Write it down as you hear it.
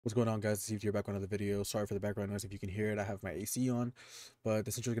What's going on, guys? It's Steve here, back on another video. Sorry for the background noise if you can hear it. I have my AC on, but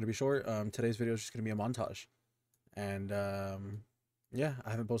this intro is going to be short. Today's video is just going to be a montage. And yeah, I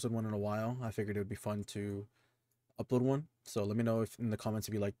haven't posted one in a while. I figured it would be fun to upload one. So let me know if in the comments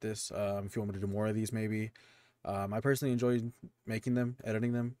if you like this, if you want me to do more of these maybe. I personally enjoyed making them,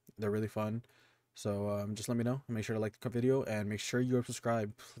 editing them. They're really fun. So just let me know. Make sure to like the video and make sure you're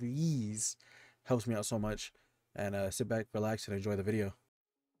subscribed. Please. Helps me out so much. And sit back, relax, and enjoy the video.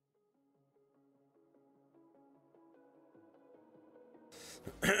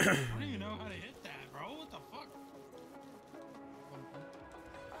 I don't even know how to hit that, bro. What the fuck?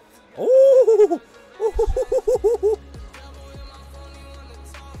 Oh!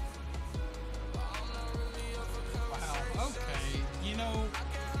 Wow. Okay. You know.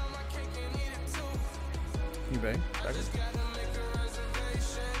 You bang.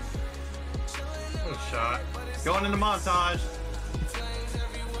 What a shot. Going into montage.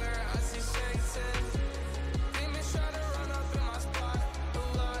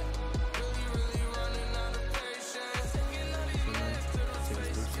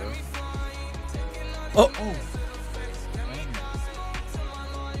 Oh!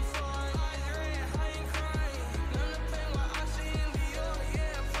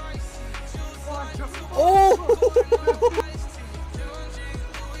 Oh!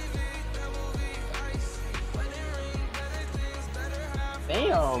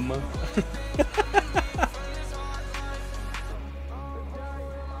 Damn.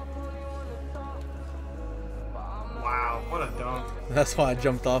 Wow, what a dunk. That's why I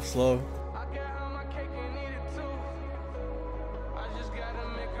jumped off slow.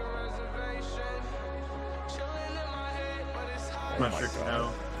 I'm not sure if you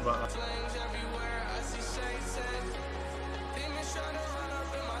know, but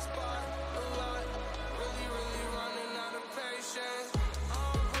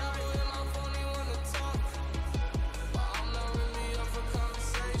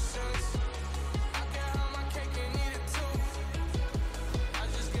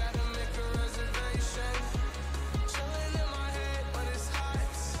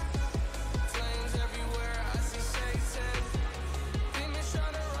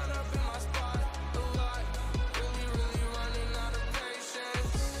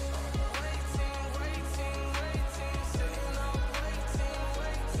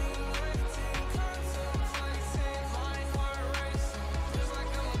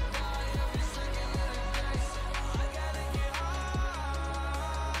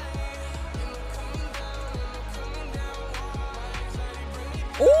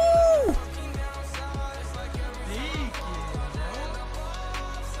Oh!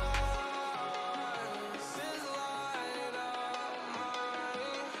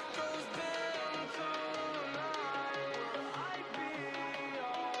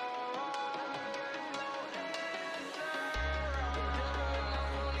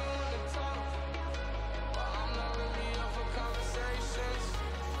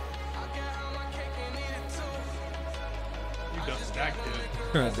 you just stacked it.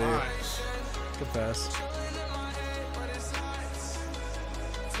 Dude. Nice. Good pass.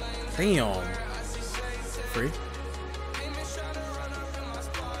 Damn. Free.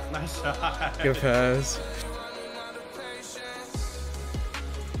 Nice shot. Good pass.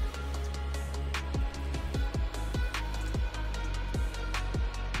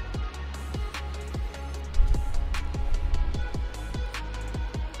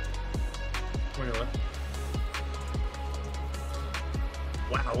 Wait, what?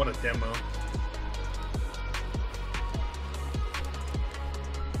 Wow, what a demo.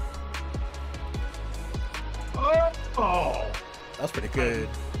 Oh! That was pretty good.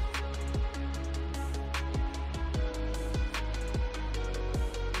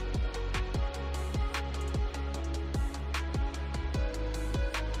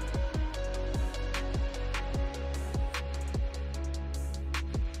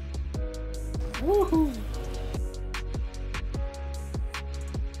 Woohoo!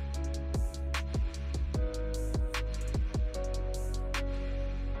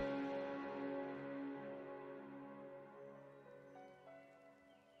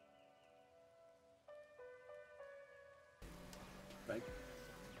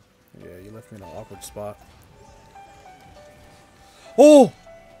 Yeah, you left me in an awkward spot. Oh!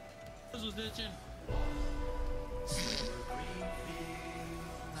 This was ditching.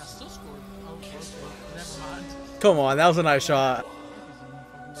 I still scored. Oh, never mind. Come on, that was a nice shot.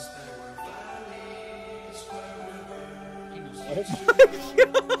 Oh my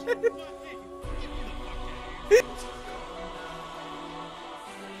god!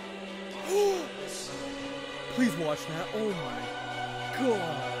 Please watch that. Oh my God.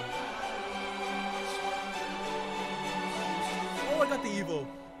 Oh, I got the Evo.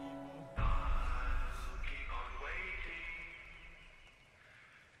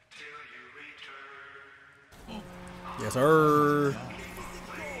 Yes, sir.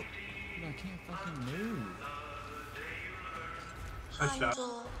 I can't fucking move. Nice shot.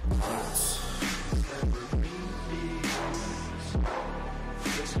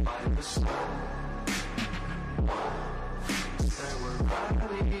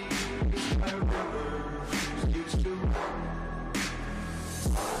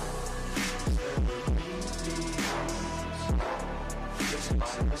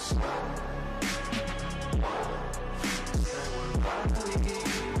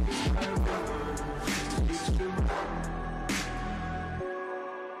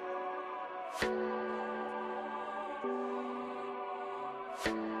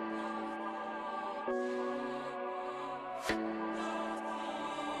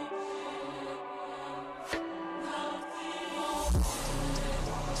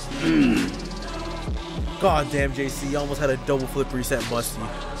 God damn, JC, you almost had a double flip reset musty.